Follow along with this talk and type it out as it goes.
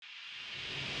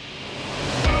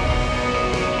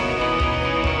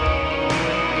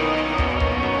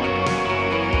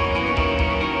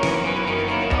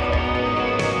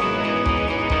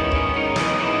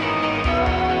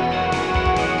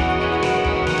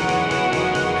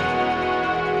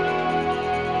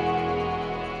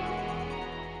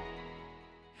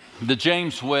The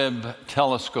James Webb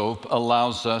Telescope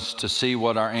allows us to see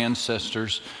what our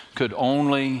ancestors could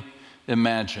only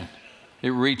imagine.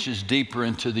 It reaches deeper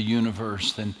into the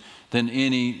universe than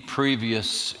any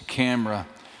previous camera,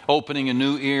 opening a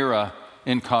new era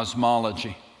in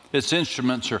cosmology. Its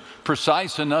instruments are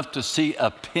precise enough to see a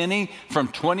penny from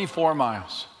 24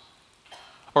 miles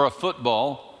or a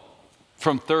football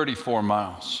from 34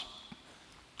 miles.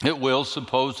 It will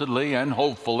supposedly and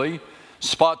hopefully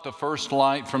spot the first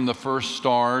light from the first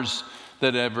stars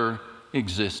that ever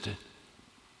existed.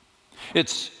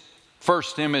 Its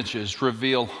first images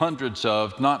reveal hundreds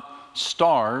of, not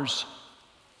stars,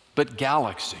 but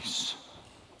galaxies,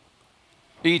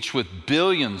 each with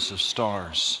billions of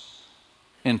stars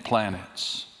and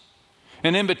planets.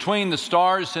 And in between the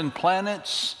stars and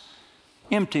planets,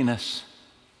 emptiness.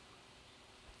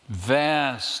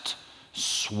 Vast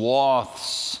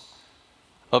swaths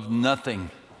of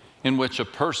nothing in which a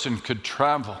person could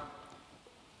travel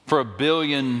for 1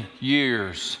 billion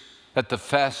years at the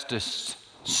fastest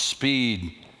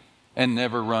speed and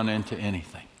never run into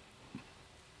anything.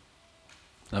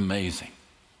 Amazing.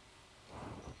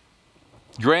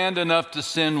 Grand enough to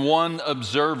send one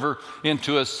observer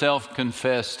into a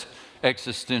self-confessed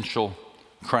existential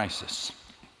crisis.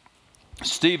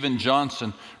 Steven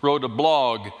Johnson wrote a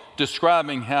blog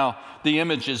describing how the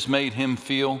images made him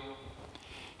feel.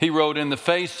 He wrote, "In the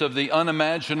face of the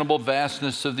unimaginable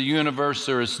vastness of the universe,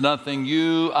 there is nothing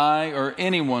you, I, or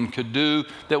anyone could do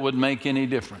that would make any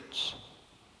difference.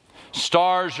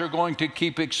 Stars are going to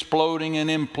keep exploding and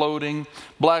imploding.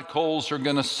 Black holes are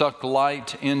going to suck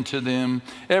light into them.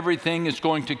 Everything is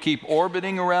going to keep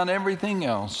orbiting around everything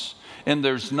else. And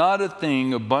there's not a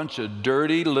thing a bunch of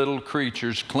dirty little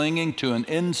creatures clinging to an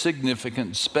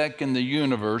insignificant speck in the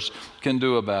universe can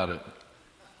do about it."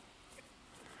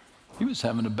 He was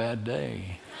having a bad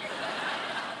day.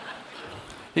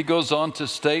 He goes on to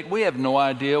state, "We have no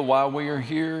idea why we are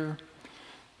here,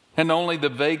 and only the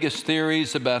vaguest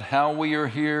theories about how we are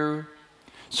here.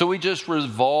 So we just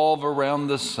revolve around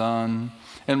the sun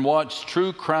and watch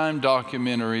true crime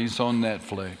documentaries on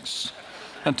Netflix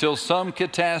until some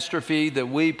catastrophe that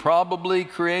we probably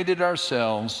created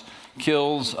ourselves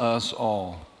kills us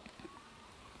all."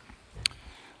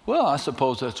 Well, I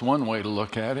suppose that's one way to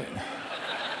look at it.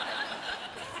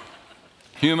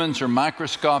 Humans are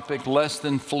microscopic, less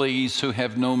than fleas who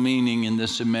have no meaning in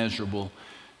this immeasurable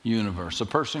universe. A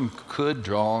person could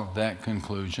draw that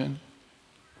conclusion.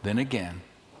 Then again,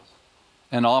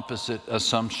 an opposite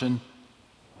assumption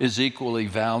is equally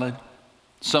valid.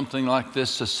 Something like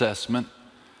this assessment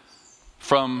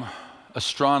from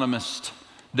astronomist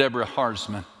Deborah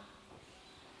Harsman.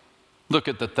 Look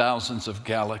at the thousands of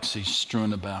galaxies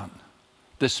strewn about.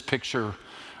 This picture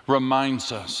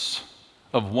reminds us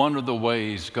of one of the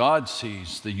ways God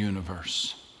sees the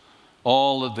universe.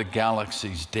 All of the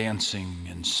galaxies dancing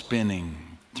and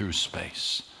spinning through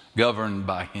space, governed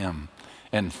by Him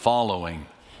and following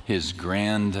His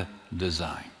grand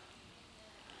design.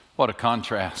 What a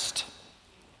contrast.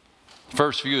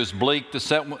 First view is bleak, the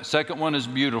second one is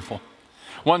beautiful.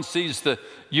 One sees the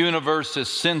universe as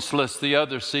senseless, the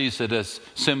other sees it as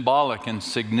symbolic and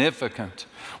significant.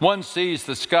 One sees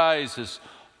the skies as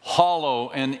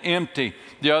hollow and empty,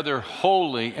 the other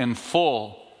holy and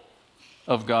full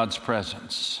of God's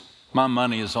presence. My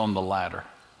money is on the latter.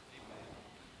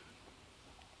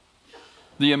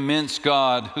 The immense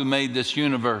God who made this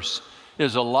universe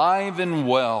is alive and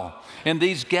well, and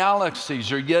these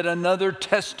galaxies are yet another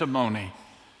testimony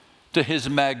to His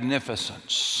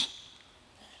magnificence.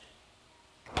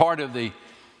 Part of the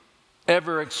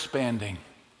ever-expanding,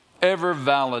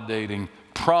 ever-validating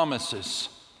promises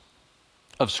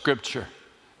of Scripture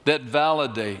that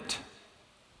validate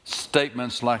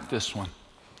statements like this one.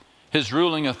 His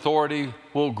ruling authority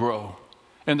will grow,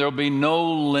 and there will be no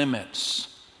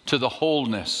limits to the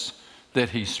wholeness that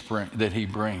He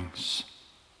brings.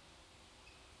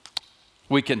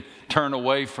 We can turn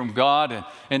away from God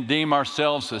and deem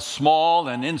ourselves as small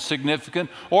and insignificant,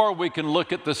 or we can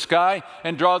look at the sky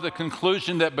and draw the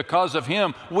conclusion that because of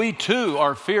Him, we too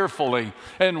are fearfully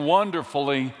and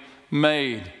wonderfully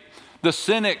made. The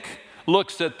cynic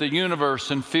looks at the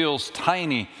universe and feels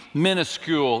tiny,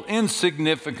 minuscule,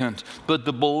 insignificant, but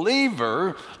the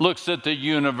believer looks at the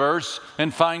universe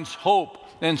and finds hope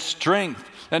and strength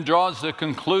and draws the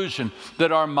conclusion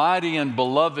that our mighty and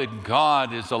beloved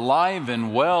God is alive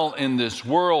and well in this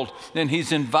world, and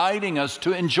He's inviting us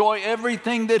to enjoy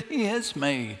everything that He has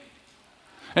made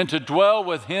and to dwell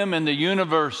with Him in the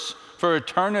universe for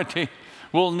eternity.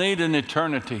 We'll need an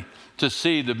eternity to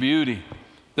see the beauty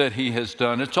that He has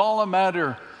done. It's all a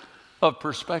matter of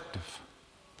perspective.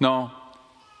 No,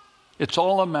 It's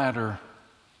all a matter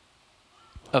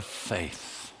of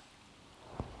faith.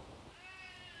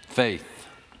 Faith.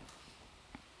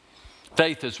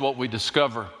 Faith is what we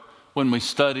discover when we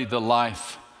study the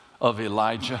life of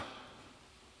Elijah.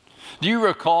 Do you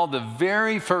recall the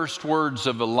very first words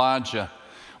of Elijah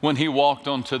when he walked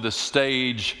onto the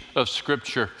stage of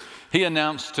Scripture? He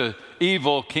announced to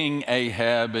evil King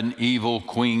Ahab and evil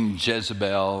Queen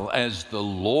Jezebel, "As the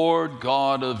Lord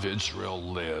God of Israel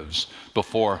lives,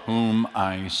 before whom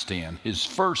I stand." His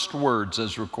first words,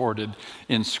 as recorded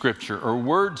in Scripture, are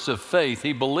words of faith.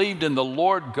 He believed in the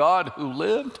Lord God who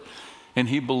lived, and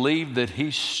he believed that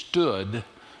he stood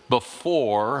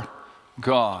before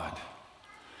God.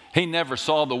 He never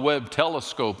saw the Webb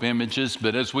telescope images,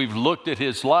 but as we've looked at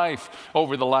his life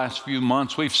over the last few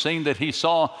months, we've seen that he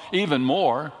saw even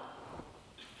more.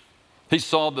 He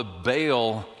saw the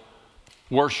Baal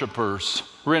worshipers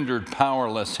rendered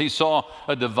powerless. He saw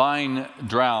a divine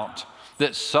drought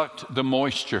that sucked the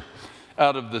moisture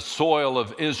out of the soil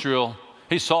of Israel.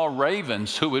 He saw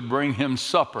ravens who would bring him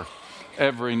supper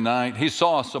every night. He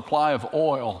saw a supply of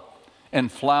oil and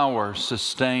flour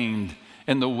sustained,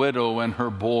 and the widow and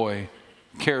her boy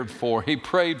cared for. He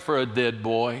prayed for a dead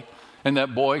boy, and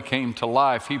that boy came to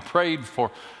life. He prayed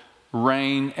for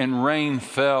rain, and rain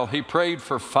fell. He prayed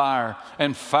for fire,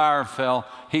 and fire fell.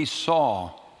 He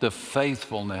saw the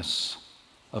faithfulness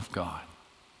of God.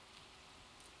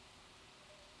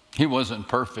 He wasn't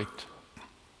perfect.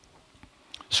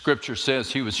 Scripture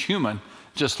says he was human,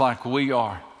 just like we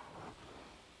are.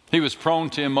 He was prone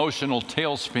to emotional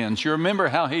tailspins. You remember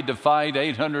how he defied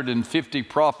 850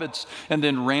 prophets and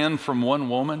then ran from one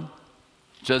woman,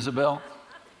 Jezebel?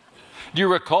 Do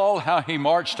you recall how he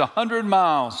marched 100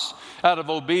 miles out of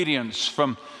obedience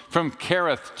from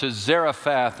Kerith to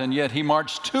Zarephath, and yet he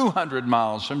marched 200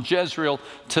 miles from Jezreel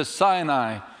to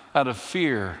Sinai out of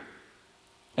fear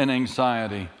and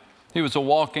anxiety? He was a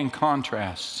walking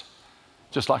contrast,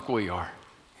 just like we are.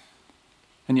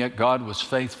 And yet God was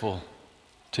faithful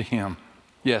to him.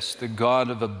 Yes, the God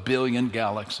of a billion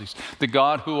galaxies, the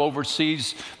God who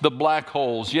oversees the black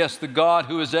holes. Yes, the God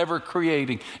who is ever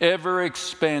creating, ever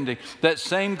expanding. That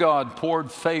same God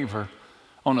poured favor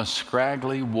on a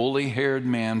scraggly, woolly-haired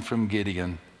man from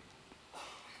Gideon.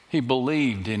 He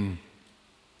believed in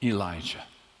Elijah.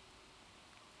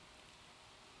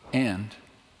 And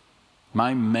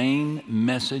my main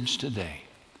message today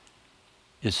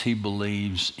is he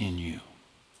believes in you.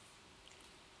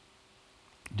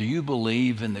 Do you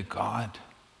believe in the God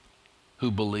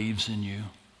who believes in you?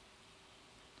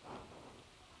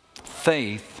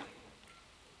 Faith,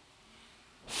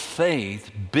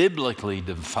 biblically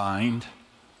defined,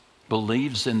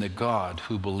 believes in the God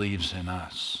who believes in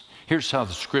us. Here's how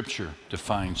the Scripture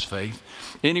defines faith.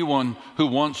 Anyone who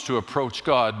wants to approach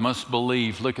God must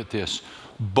believe, look at this,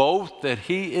 both that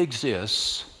he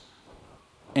exists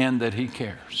and that he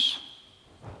cares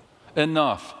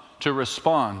enough to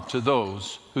respond to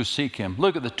those who seek him.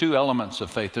 Look at the two elements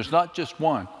of faith. There's not just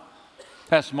one.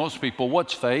 Ask most people,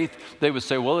 what's faith? They would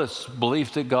say, well, it's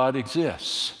belief that God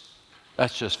exists.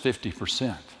 That's just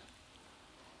 50%.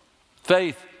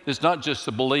 Faith is not just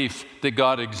the belief that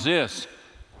God exists,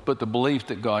 but the belief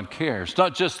that God cares.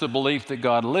 Not just the belief that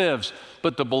God lives,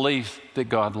 but the belief that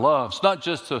God loves. Not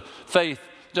just the faith,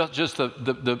 not just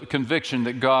the conviction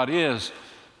that God is,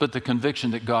 but the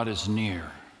conviction that God is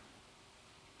near.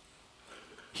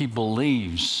 He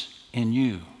believes in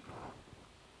you.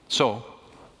 So,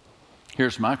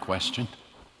 here's my question.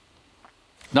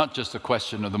 Not just a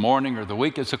question of the morning or the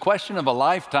week, it's a question of a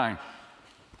lifetime.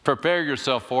 Prepare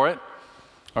yourself for it.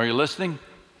 Are you listening?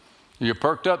 You're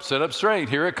perked up, sit up straight.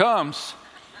 Here it comes.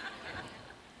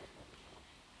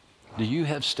 Do you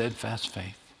have steadfast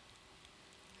faith?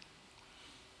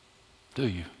 Do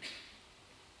you?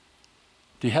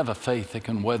 Do you have a faith that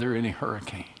can weather any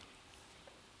hurricane?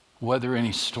 Weather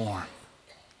any storm,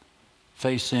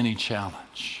 face any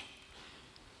challenge?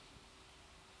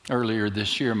 Earlier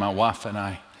this year, my wife and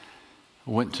I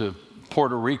went to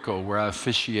Puerto Rico, where I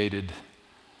officiated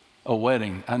a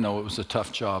wedding. I know it was a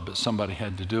tough job, but somebody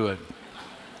had to do it.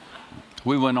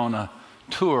 We went on a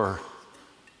tour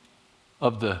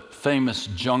of the famous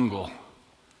jungle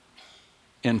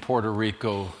in Puerto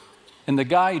Rico, and the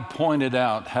guide pointed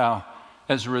out how,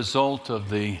 as a result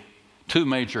of the two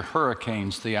major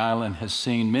hurricanes the island has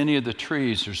seen, many of the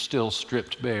trees are still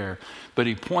stripped bare. But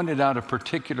he pointed out a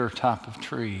particular type of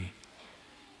tree.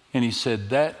 And he said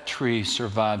that tree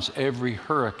survives every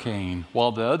hurricane.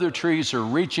 While the other trees are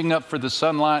reaching up for the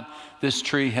sunlight, this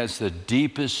tree has the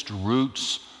deepest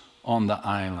roots on the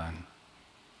island.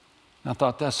 And I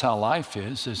thought that's how life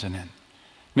is, isn't it?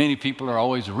 Many people are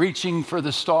always reaching for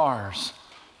the stars.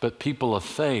 But people of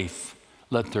faith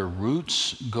let their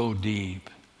roots go deep.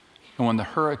 And when the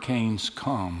hurricanes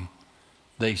come,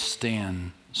 they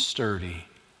stand sturdy.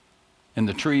 And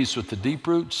the trees with the deep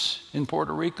roots in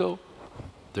Puerto Rico,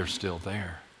 they're still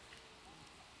there.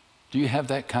 Do you have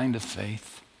that kind of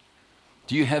faith?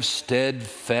 Do you have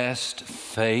steadfast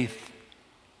faith?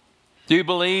 Do you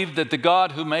believe that the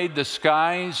God who made the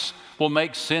skies will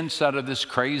make sense out of this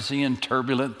crazy and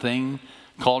turbulent thing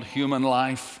called human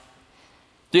life?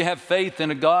 Do you have faith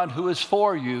in a God who is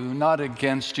for you, not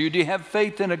against you? Do you have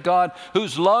faith in a God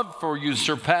whose love for you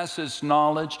surpasses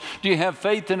knowledge? Do you have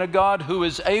faith in a God who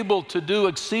is able to do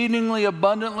exceedingly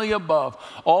abundantly above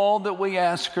all that we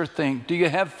ask or think? Do you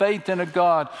have faith in a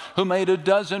God who made a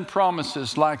dozen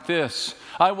promises like this?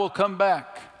 I will come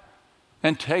back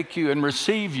and take you and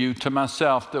receive you to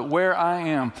myself, that where I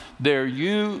am, there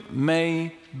you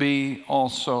may be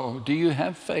also. Do you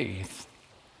have faith?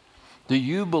 Do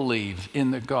you believe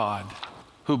in the God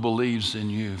who believes in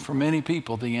you? For many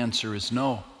people, the answer is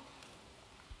no.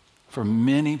 For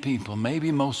many people, maybe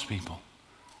most people,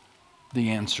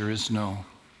 the answer is no.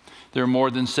 There are more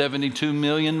than 72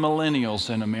 million millennials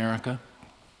in America.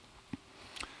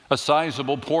 A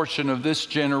sizable portion of this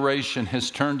generation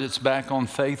has turned its back on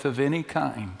faith of any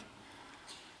kind.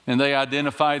 And they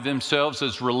identify themselves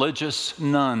as religious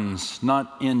nuns,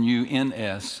 not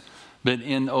N-U-N-S, but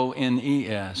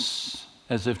N-O-N-E-S,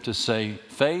 as if to say,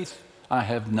 faith, I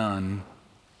have none.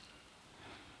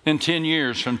 In 10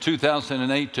 years, from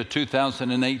 2008 to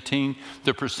 2018,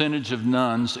 the percentage of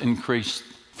nuns increased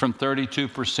from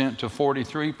 32% to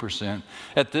 43%.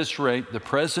 At this rate, the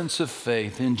presence of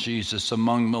faith in Jesus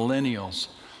among millennials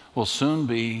will soon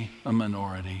be a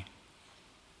minority.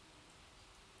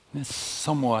 It's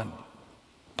somewhat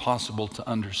possible to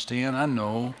understand. I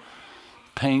know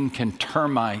pain can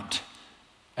termite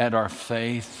at our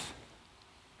faith.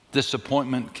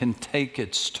 Disappointment can take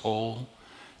its toll.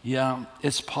 Yeah,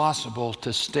 it's possible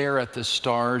to stare at the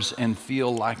stars and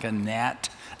feel like a gnat.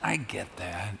 I get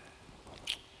that.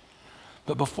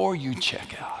 But before you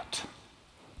check out,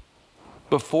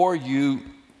 before you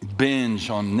binge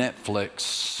on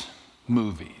Netflix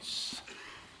movies,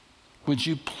 would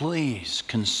you please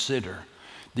consider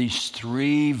these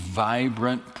three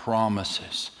vibrant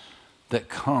promises that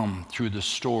come through the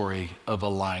story of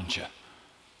Elijah?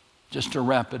 Just to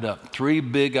wrap it up, three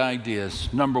big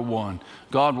ideas. Number one,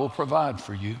 God will provide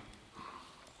for you.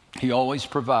 He always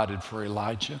provided for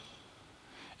Elijah.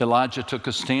 Elijah took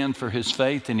a stand for his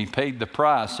faith and he paid the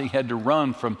price. He had to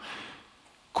run from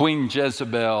Queen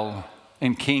Jezebel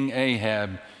and King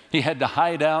Ahab. He had to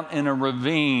hide out in a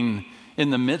ravine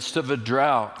in the midst of a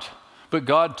drought. But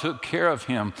God took care of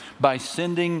him by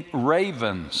sending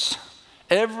ravens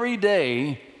every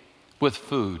day with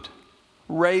food.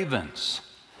 Ravens.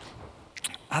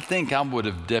 I think I would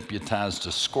have deputized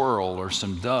a squirrel or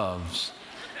some doves.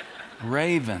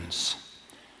 Ravens.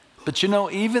 But you know,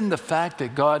 even the fact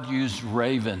that God used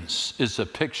ravens is a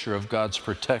picture of God's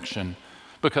protection,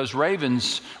 because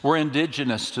ravens were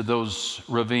indigenous to those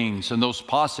ravines, and those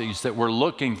posses that were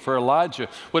looking for Elijah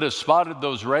would have spotted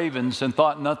those ravens and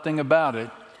thought nothing about it.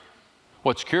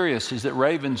 What's curious is that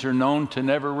ravens are known to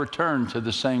never return to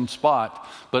the same spot,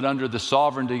 but under the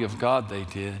sovereignty of God they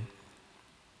did.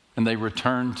 And they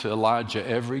returned to Elijah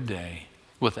every day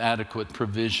with adequate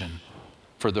provision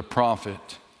for the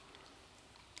prophet.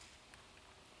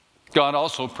 God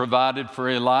also provided for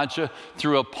Elijah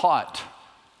through a pot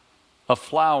of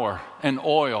flour and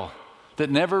oil that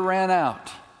never ran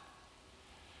out.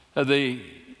 The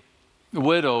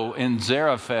widow in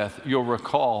Zarephath, you'll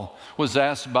recall, was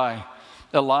asked by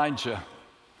Elijah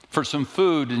for some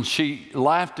food, and she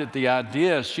laughed at the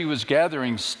idea. She was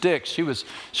gathering sticks.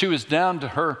 She was down to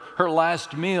her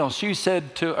last meal. She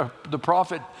said to the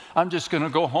prophet, I'm just going to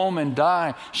go home and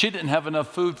die. She didn't have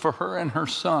enough food for her and her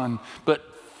son, but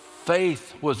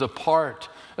faith was a part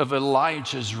of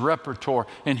Elijah's repertoire,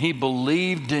 and he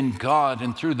believed in God,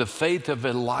 and through the faith of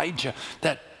Elijah,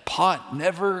 that pot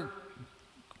every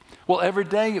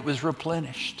day it was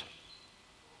replenished.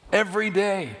 Every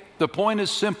day. The point is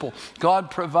simple.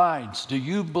 God provides. Do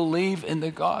you believe in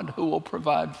the God who will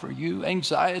provide for you?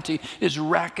 Anxiety is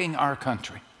racking our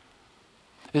country.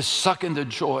 It's sucking the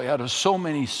joy out of so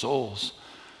many souls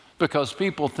because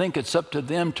people think it's up to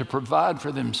them to provide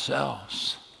for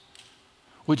themselves.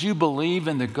 Would you believe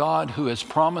in the God who has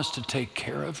promised to take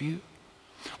care of you?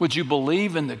 Would you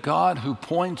believe in the God who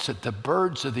points at the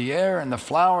birds of the air and the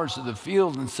flowers of the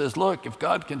field and says, look, if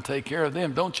God can take care of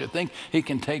them, don't you think he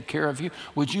can take care of you?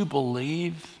 Would you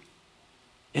believe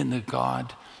in the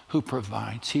God who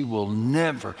provides? He will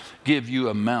never give you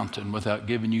a mountain without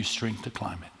giving you strength to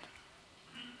climb it.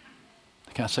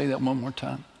 Can I say that one more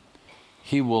time?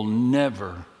 He will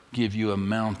never give you a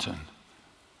mountain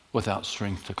without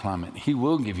strength to climb it. He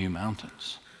will give you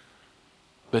mountains,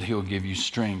 but He'll give you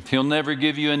strength. He'll never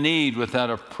give you a need without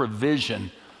a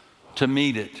provision to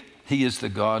meet it. He is the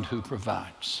God who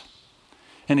provides.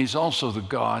 And He's also the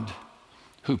God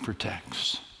who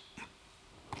protects.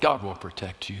 God will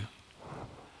protect you.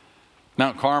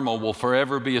 Mount Carmel will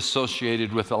forever be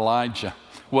associated with Elijah.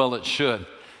 Well, it should.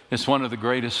 It's one of the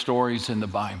greatest stories in the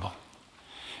Bible.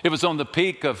 It was on the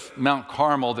peak of Mount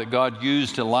Carmel that God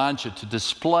used Elijah to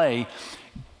display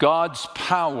God's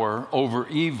power over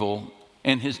evil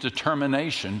and His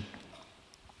determination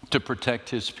to protect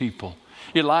His people.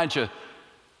 Elijah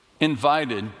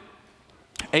invited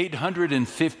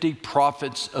 850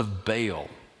 prophets of Baal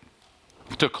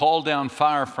to call down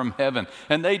fire from heaven.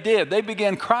 And they did. They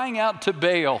began crying out to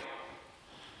Baal.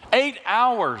 8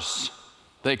 hours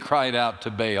they cried out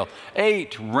to Baal.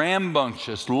 8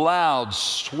 rambunctious, loud,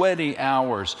 sweaty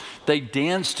hours. They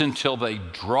danced until they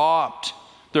dropped.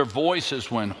 Their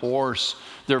voices went hoarse.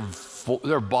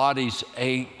 Their bodies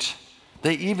ached.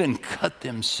 They even cut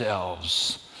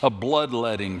themselves, a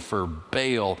bloodletting for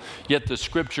Baal. Yet the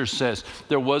scripture says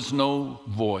there was no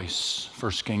voice.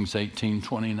 1 Kings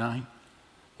 18:29.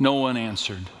 No one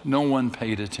answered. No one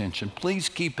paid attention. Please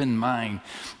keep in mind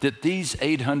that these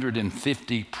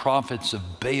 850 prophets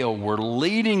of Baal were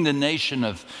leading the nation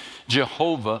of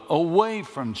Jehovah away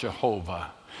from Jehovah.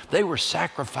 They were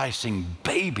sacrificing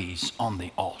babies on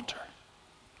the altar.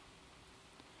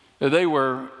 They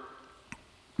were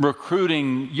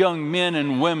recruiting young men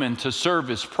and women to serve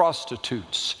as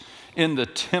prostitutes in the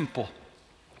temple.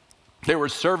 They were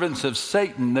servants of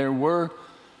Satan.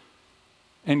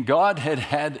 And God had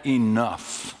had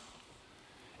enough.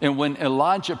 And when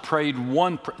Elijah prayed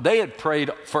they had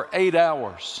prayed for 8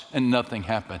 hours and nothing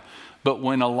happened. But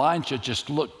when Elijah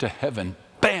just looked to heaven,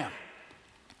 bam,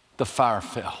 the fire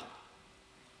fell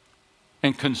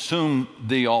and consumed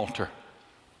the altar.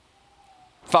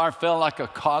 Fire fell like a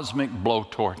cosmic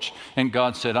blowtorch. And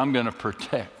God said, I'm going to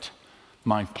protect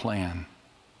my plan.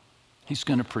 He's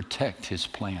going to protect His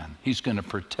plan. He's going to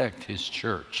protect His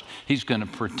church. He's going to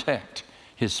protect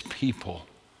His people.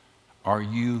 Are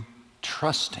you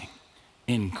trusting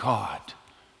in God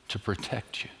to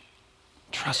protect you?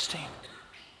 Trusting.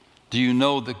 Do you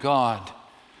know the God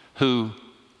who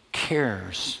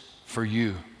cares for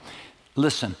you?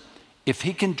 Listen, if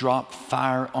He can drop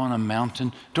fire on a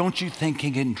mountain, don't you think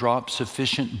He can drop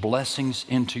sufficient blessings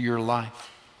into your life?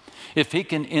 If He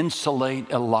can insulate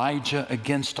Elijah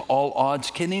against all odds,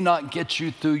 can He not get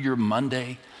you through your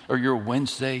Monday or your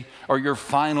Wednesday or your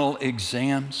final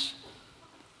exams?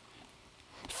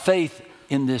 Faith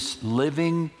in this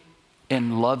living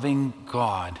and loving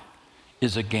God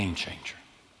is a game changer.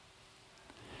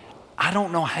 I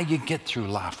don't know how you get through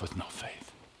life with no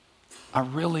faith. I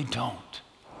really don't.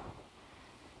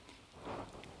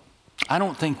 I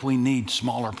don't think we need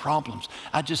smaller problems.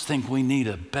 I just think we need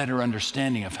a better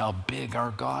understanding of how big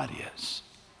our God is.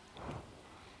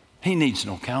 He needs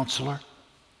no counselor.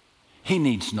 He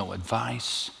needs no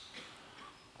advice.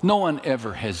 No one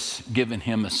ever has given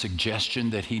Him a suggestion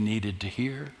that He needed to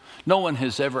hear. No one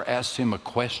has ever asked Him a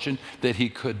question that He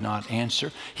could not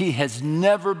answer. He has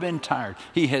never been tired.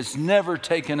 He has never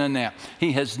taken a nap.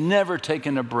 He has never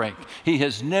taken a break. He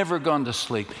has never gone to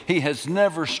sleep. He has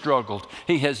never struggled.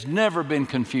 He has never been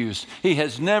confused. He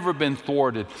has never been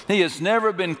thwarted. He has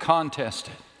never been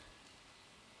contested.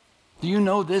 Do you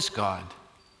know this God?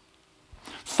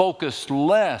 Focused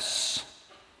less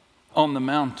on the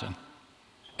mountain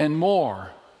and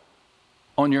more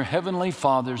on your Heavenly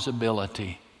Father's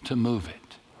ability to move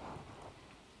it.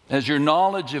 As your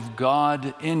knowledge of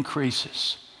God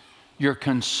increases, your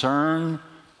concern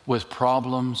with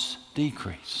problems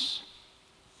decrease.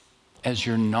 As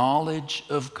your knowledge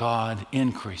of God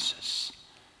increases,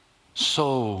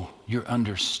 so your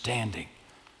understanding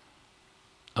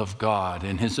of God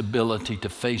and His ability to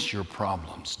face your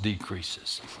problems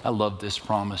decreases. I love this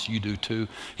promise. You do too.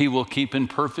 He will keep in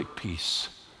perfect peace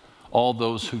all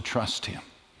those who trust Him,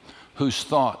 whose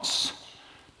thoughts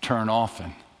turn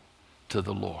often to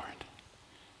the Lord.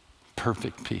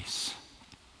 Perfect peace.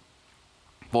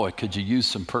 Boy, could you use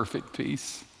some perfect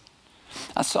peace?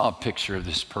 I saw a picture of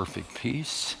this perfect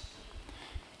peace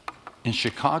in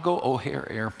Chicago O'Hare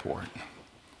Airport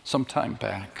some time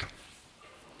back.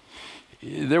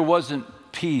 There wasn't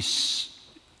peace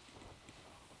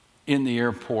in the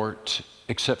airport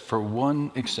except for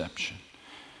one exception.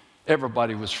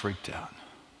 Everybody was freaked out.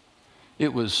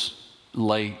 It was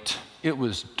late. It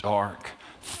was dark.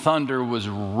 Thunder was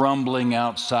rumbling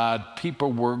outside.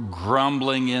 People were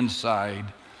grumbling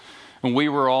inside. And we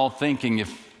were all thinking,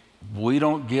 if we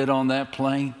don't get on that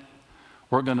plane,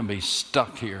 we're going to be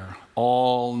stuck here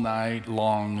all night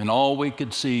long. And all we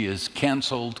could see is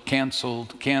canceled,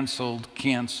 canceled, canceled,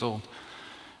 canceled.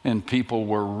 And people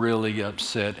were really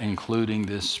upset, including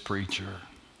this preacher.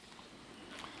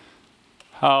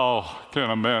 How can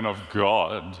a man of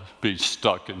God be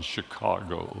stuck in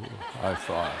Chicago? I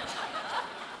thought.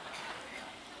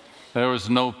 There was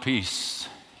no peace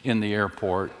in the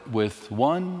airport, with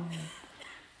one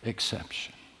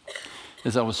exception.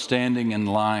 As I was standing in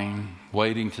line,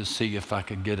 waiting to see if I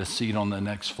could get a seat on the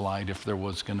next flight, if there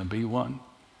was going to be one,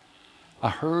 I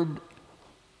heard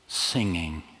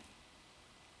singing,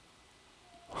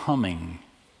 humming.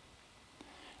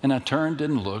 And I turned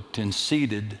and looked, and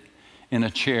seated in a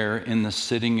chair in the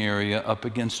sitting area up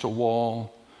against a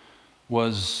wall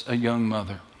was a young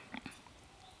mother.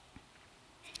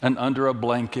 And under a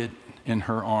blanket in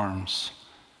her arms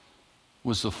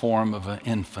was the form of an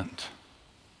infant,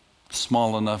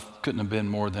 small enough, couldn't have been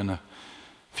more than a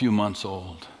few months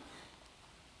old.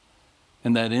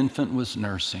 And that infant was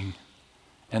nursing,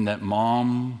 and that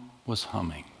mom was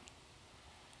humming,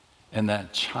 and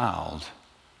that child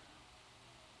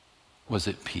was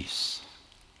at peace.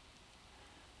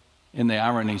 And the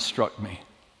irony struck me.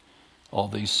 All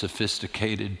these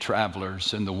sophisticated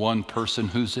travelers, and the one person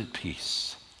who's at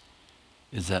peace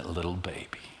is that little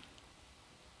baby.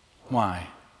 Why?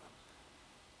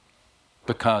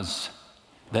 Because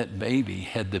that baby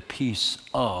had the peace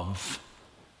of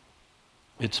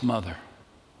its mother.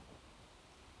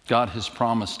 God has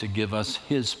promised to give us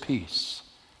His peace.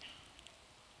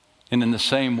 And in the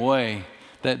same way,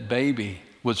 that baby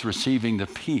was receiving the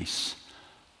peace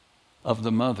of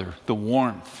the mother, the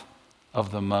warmth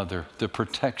of the mother, the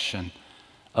protection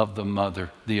of the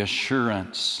mother, the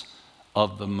assurance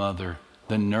of the mother,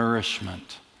 the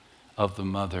nourishment of the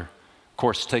mother. Of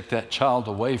course, take that child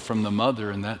away from the mother,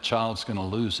 and that child's going to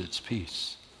lose its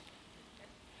peace.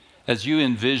 As you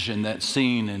envision that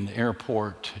scene in the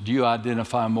airport, do you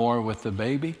identify more with the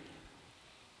baby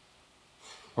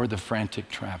or the frantic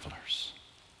travelers?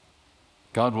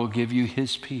 God will give you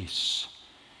His peace.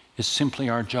 It's simply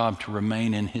our job to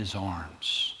remain in His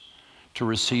arms, to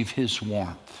receive His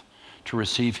warmth, to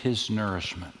receive His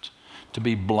nourishment, to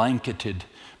be blanketed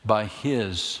by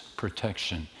His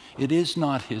protection. It is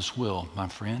not His will, my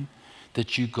friend,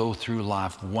 that you go through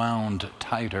life wound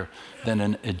tighter than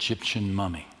an Egyptian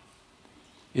mummy.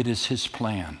 It is His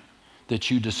plan that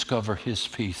you discover His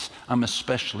peace. I'm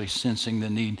especially sensing the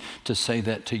need to say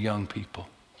that to young people,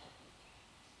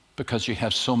 because you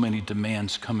have so many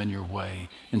demands coming your way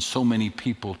and so many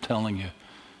people telling you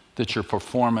that your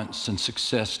performance and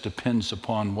success depends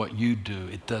upon what you do.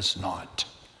 It does not.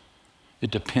 It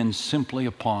depends simply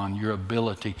upon your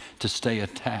ability to stay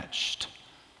attached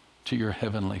to your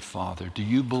Heavenly Father. Do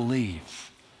you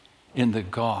believe in the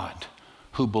God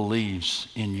who believes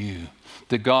in you?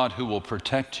 The God who will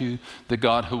protect you, the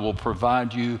God who will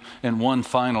provide you, and one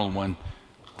final one,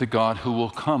 the God who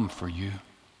will come for you.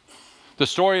 The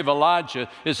story of Elijah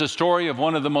is a story of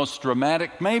one of the most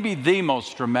dramatic, maybe the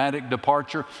most dramatic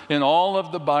departure in all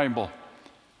of the Bible.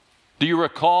 Do you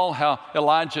recall how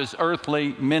Elijah's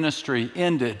earthly ministry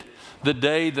ended the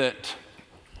day that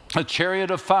a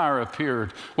chariot of fire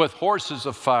appeared with horses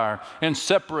of fire and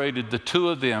separated the two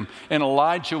of them, and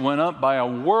Elijah went up by a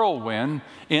whirlwind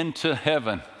into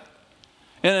heaven?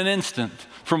 In an instant,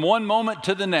 from one moment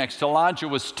to the next, Elijah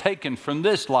was taken from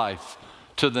this life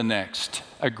to the next.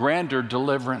 A grander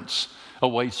deliverance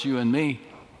awaits you and me.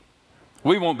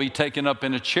 We won't be taken up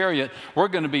in a chariot. We're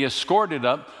going to be escorted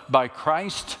up by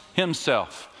Christ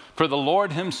Himself. For the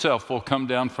Lord Himself will come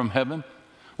down from heaven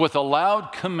with a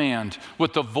loud command,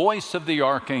 with the voice of the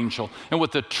archangel, and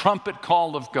with the trumpet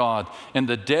call of God. And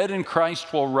the dead in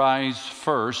Christ will rise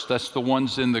first. That's the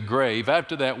ones in the grave.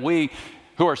 After that, we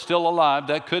who are still alive,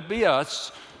 that could be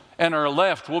us, and are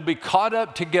left will be caught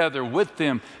up together with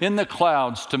them in the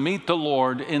clouds to meet the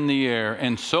Lord in the air.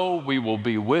 And so we will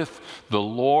be with the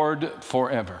Lord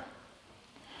forever.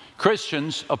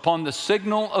 Christians, upon the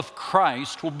signal of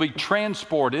Christ, will be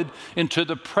transported into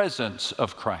the presence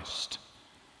of Christ.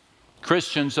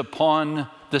 Christians, upon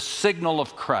the signal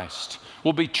of Christ,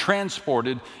 will be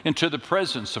transported into the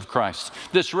presence of Christ.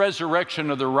 This resurrection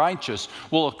of the righteous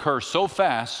will occur so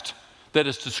fast that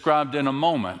it's described in a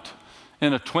moment,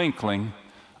 in a twinkling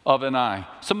of an eye.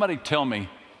 Somebody tell me,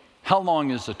 how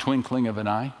long is the twinkling of an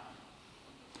eye?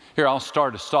 Here, I'll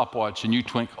start a stopwatch and you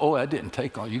twink. Oh, that didn't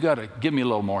take long. You got to give me a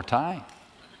little more time.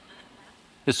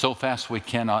 It's so fast we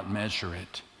cannot measure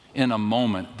it. in a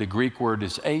moment. The Greek word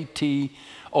is atomos,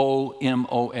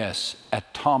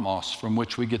 atomos, from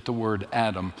which we get the word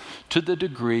atom. To the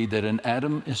degree that an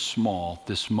atom is small,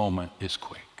 this moment is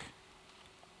quick.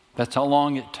 That's how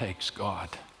long it takes God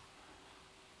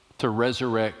to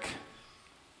resurrect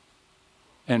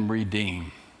and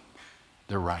redeem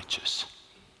the righteous.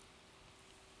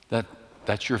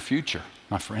 That's your future,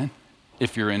 my friend,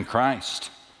 if you're in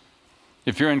Christ.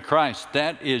 If you're in Christ,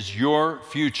 that is your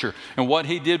future. And what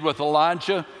he did with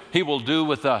Elijah, he will do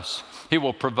with us. He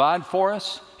will provide for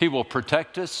us, he will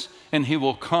protect us, and he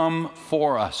will come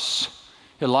for us.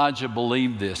 Elijah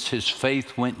believed this. His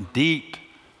faith went deep.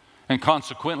 And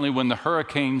consequently, when the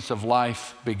hurricanes of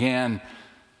life began,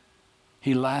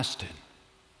 he lasted.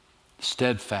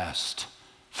 Steadfast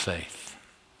faith.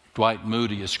 Dwight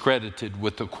Moody is credited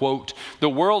with the quote, "The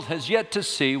world has yet to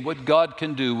see what God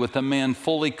can do with a man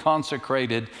fully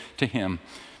consecrated to him."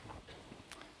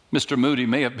 Mr. Moody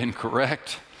may have been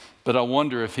correct, but I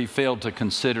wonder if he failed to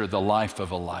consider the life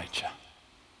of Elijah.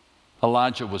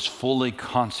 Elijah was fully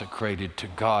consecrated to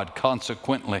God.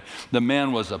 Consequently, the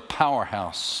man was a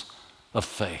powerhouse of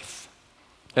faith.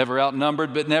 Ever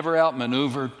outnumbered, but never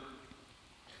outmaneuvered.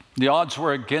 The odds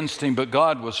were against him, but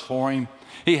God was for him.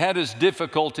 He had his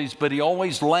difficulties, but he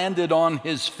always landed on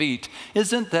his feet.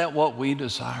 Isn't that what we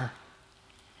desire?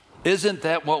 Isn't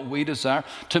that what we desire?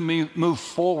 To move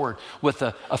forward with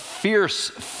a fierce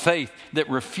faith that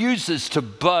refuses to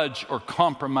budge or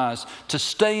compromise, to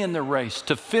stay in the race,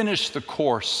 to finish the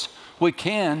course. We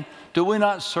can. Do we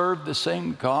not serve the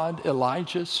same God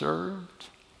Elijah served?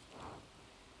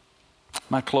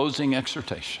 My closing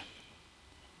exhortation.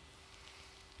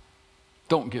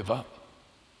 Don't give up.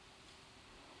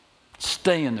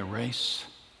 Stay in the race.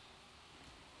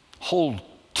 Hold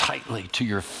tightly to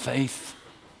your faith.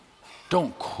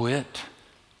 Don't quit.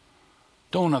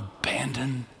 Don't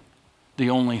abandon the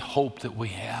only hope that we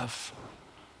have.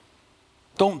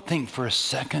 Don't think for a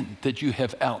second that you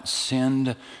have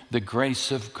outsinned the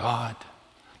grace of God.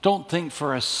 Don't think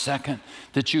for a second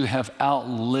that you have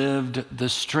outlived the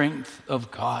strength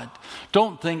of God.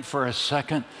 Don't think for a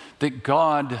second that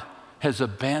God has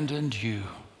abandoned you.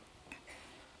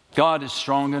 God is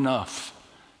strong enough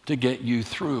to get you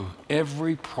through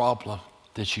every problem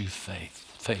that you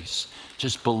face.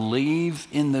 Just believe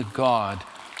in the God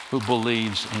who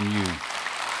believes in you.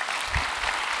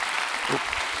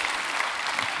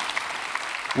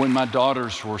 When my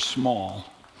daughters were small,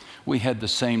 we had the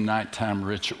same nighttime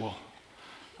ritual.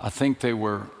 I think they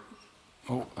were,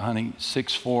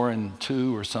 6, 4, and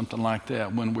 2 or something like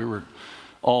that, when we were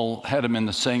all had them in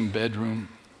the same bedroom.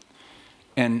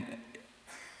 And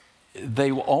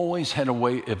they always had a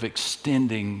way of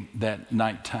extending that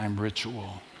nighttime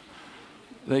ritual.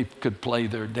 They could play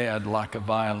their dad like a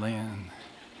violin.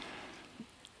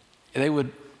 They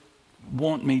would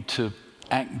want me to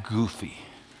act goofy.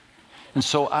 And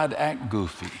so I'd act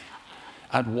goofy.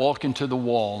 I'd walk into the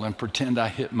wall and pretend I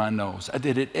hit my nose. I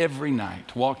did it every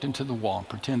night. Walked into the wall and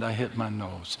pretend I hit my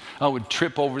nose. I would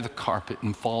trip over the carpet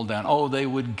and fall down. Oh, they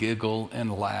would giggle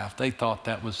and laugh. They thought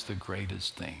that was the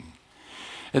greatest thing.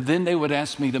 And then they would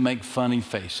ask me to make funny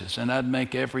faces, and I'd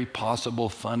make every possible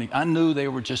funny. I knew they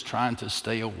were just trying to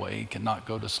stay awake and not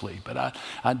go to sleep, but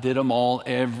I did them all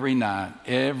every night.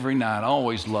 Every night. I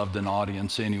always loved an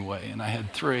audience anyway, and I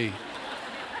had 3.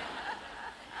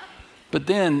 But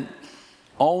then,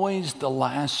 always the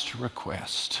last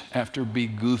request after be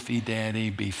goofy daddy,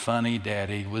 be funny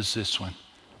daddy, was this one.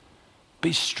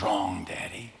 Be strong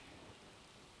daddy.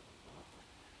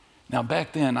 Now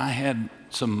back then I had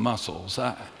some muscles.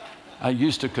 I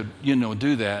used to could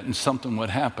do that and something would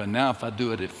happen. Now if I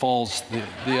do it, it falls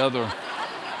the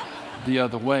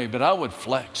other way. But I would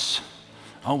flex.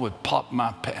 I would pop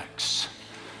my pecs.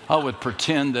 I would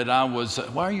pretend that I was,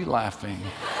 why are you laughing?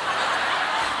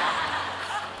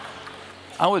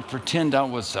 I would pretend I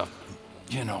was a,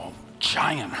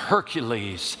 giant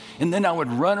Hercules. And then I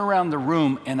would run around the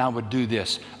room and I would do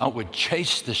this. I would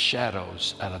chase the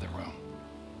shadows out of the room.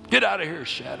 Get out of here,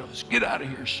 shadows. Get out of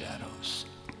here, shadows.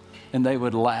 And they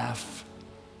would laugh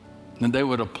and they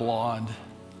would applaud,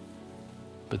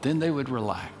 but then they would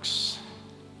relax.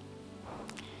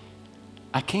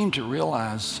 I came to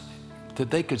realize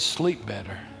that they could sleep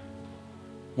better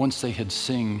once they had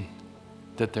seen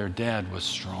that their dad was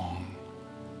strong.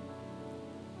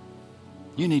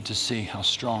 You need to see how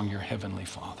strong your Heavenly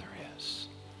Father is.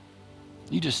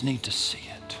 You just need to see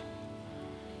it.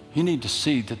 You need to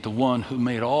see that the one who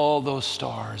made all those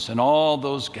stars and all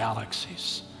those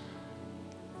galaxies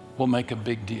will make a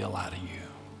big deal out of you.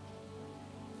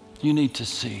 You need to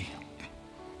see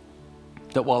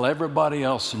that while everybody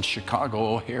else in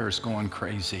Chicago O'Hare is going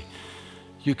crazy,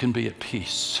 you can be at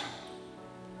peace.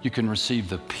 You can receive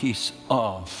the peace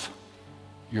of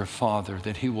your Father,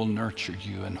 that He will nurture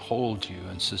you and hold you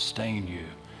and sustain you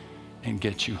and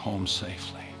get you home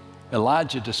safely.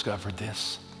 Elijah discovered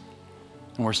this,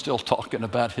 and we're still talking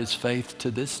about his faith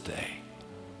to this day.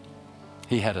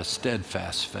 He had a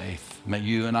steadfast faith. May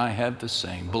you and I have the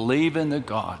same. Believe in the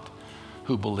God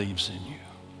who believes in you.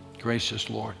 Gracious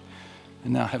Lord,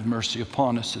 and now have mercy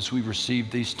upon us as we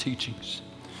receive these teachings.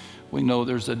 We know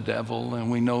there's a devil, and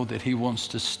we know that he wants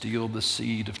to steal the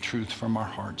seed of truth from our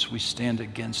hearts. We stand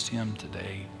against him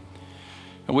today.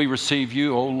 And we receive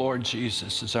you, O Lord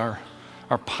Jesus, as our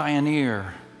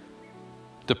pioneer,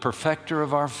 the perfecter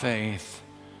of our faith,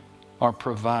 our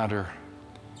provider,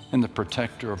 and the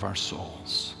protector of our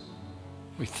souls.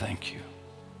 We thank you.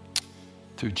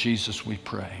 Through Jesus we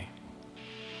pray.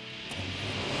 Amen.